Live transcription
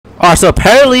Alright, so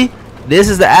apparently this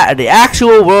is the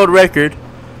actual world record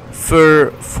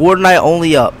for Fortnite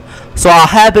only up. So I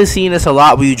have been seeing this a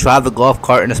lot where you drive the golf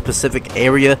cart in a specific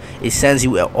area, it sends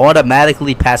you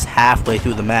automatically past halfway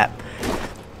through the map.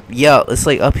 Yo, it's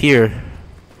like up here.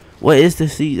 What is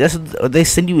this? They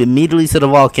send you immediately to the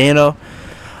volcano.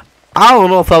 I don't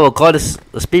know if I would call this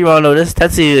a speedrun or this is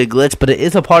technically a glitch, but it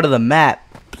is a part of the map.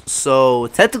 So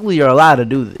technically you're allowed to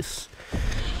do this.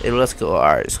 Hey, let's go.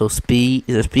 Alright, so speed,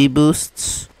 is there speed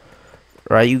boosts?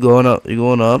 Right, you going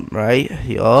up, right?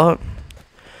 Yup.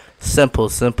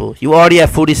 Simple. You already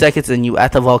have 40 seconds and you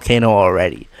at the volcano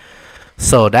already.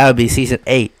 So that would be season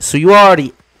 8. So you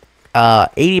already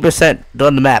 80%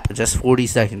 done the map in just 40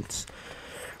 seconds.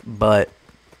 But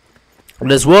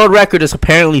this world record is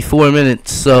apparently 4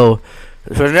 minutes. So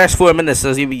for the next 4 minutes,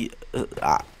 there's gonna be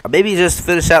maybe just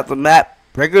finish out the map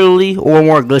regularly or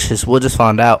more glitches. We'll just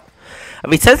find out. I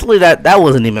mean, technically that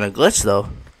wasn't even a glitch though,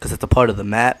 because it's a part of the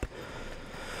map.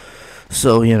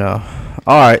 So you know,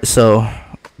 all right. So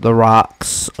the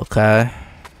rocks, okay.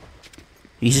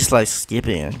 He's just like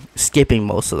skipping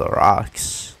most of the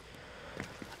rocks.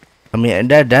 I mean,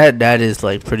 and that is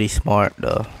like pretty smart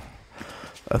though.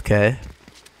 Okay,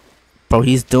 bro,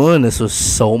 he's doing this with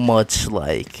so much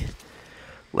like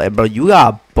bro, you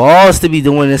got balls to be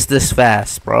doing this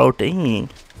fast, bro. Dang.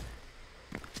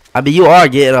 I mean, you are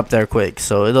getting up there quick,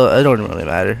 so it don't really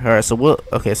matter. All right, so what?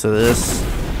 Okay, so this,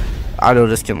 I know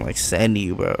this can like send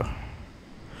you, bro.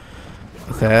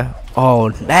 Okay.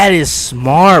 Oh, that is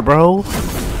smart, bro.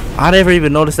 I never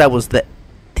even noticed that was that.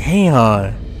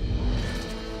 Damn.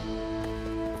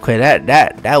 Okay,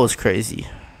 that was crazy.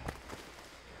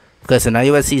 Okay, so now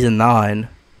you at season 9.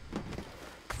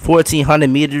 1,400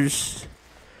 meters.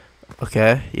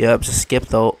 Okay, yep, just skip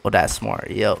though. Oh, that's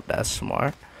smart. Yep, that's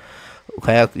smart.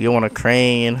 Okay, you want a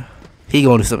crane. He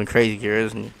gonna do something crazy here,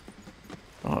 isn't he?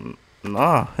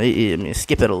 Nah. I mean,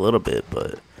 skip it a little bit,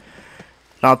 but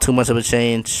not too much of a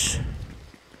change.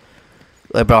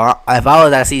 Like, bro, if I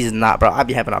was that season, bro, I'd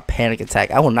be having a panic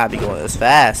attack. I would not be going this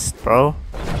fast, bro.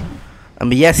 I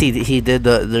mean, yes, he did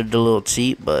the little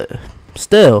cheat, but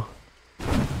still.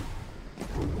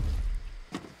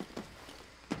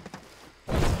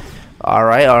 All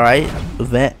right.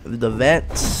 The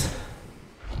vents.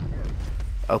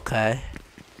 Okay.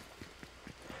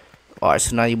 Alright,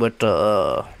 so now you went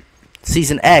to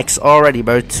season X already,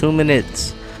 bro. 2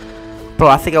 minutes. Bro,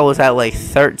 I think I was at like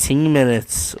 13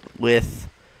 minutes with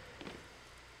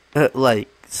like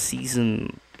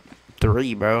season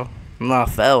 3, bro. I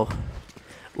fell.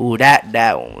 Ooh, that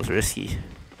one was risky.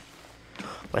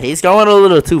 But he's going a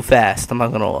little too fast, I'm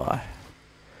not gonna lie.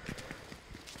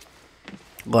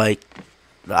 Like,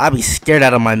 I'd be scared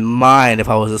out of my mind if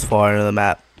I was this far into the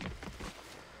map.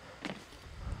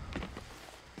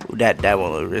 Ooh, that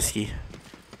one was risky.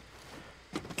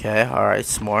 Okay, alright,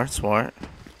 smart.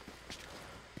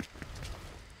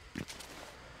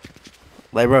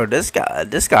 Like, bro, this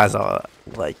guy's all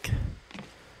like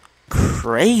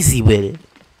crazy with it.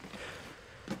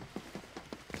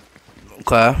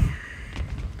 Okay.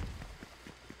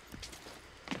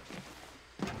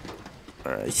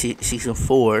 Alright, season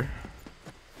 4.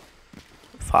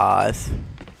 5.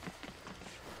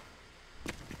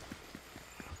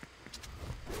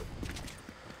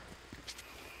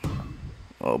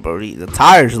 Oh, bro, the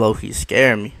tires low-key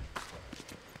scare me.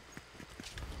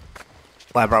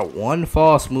 Like, bro, one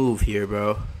false move here,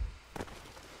 bro.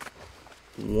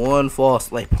 One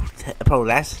false, like, bro,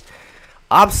 that's,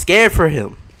 I'm scared for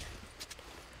him.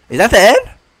 Is that the end?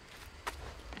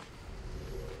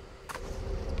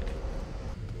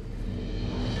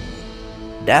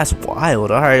 That's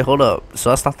wild. All right, hold up.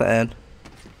 So that's not the end.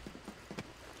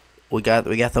 We got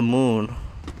the moon.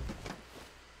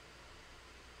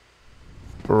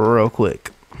 Real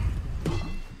quick.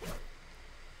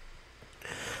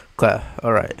 Okay,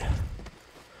 all right.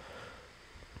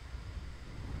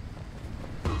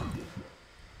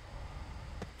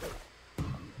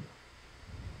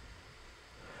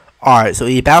 All right, so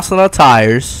he bounced on the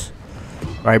tires.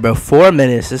 All right, bro. 4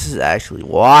 minutes. This is actually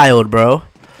wild, bro.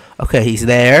 Okay, he's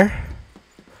there.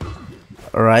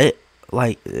 All right,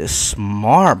 like, it's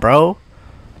smart, bro.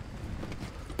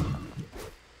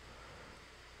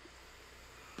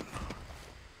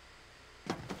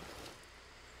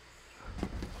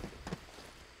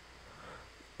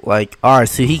 Like, all right,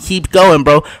 so he keeps going,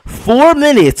 bro. 4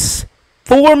 minutes.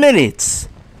 4 minutes.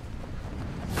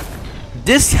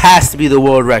 This has to be the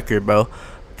world record, bro.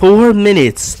 4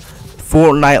 minutes.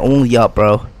 Fortnite only up,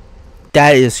 bro.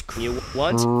 That is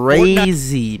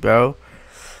crazy, bro.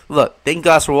 Look, thank you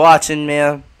guys for watching,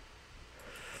 man.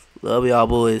 Love y'all,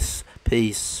 boys.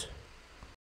 Peace.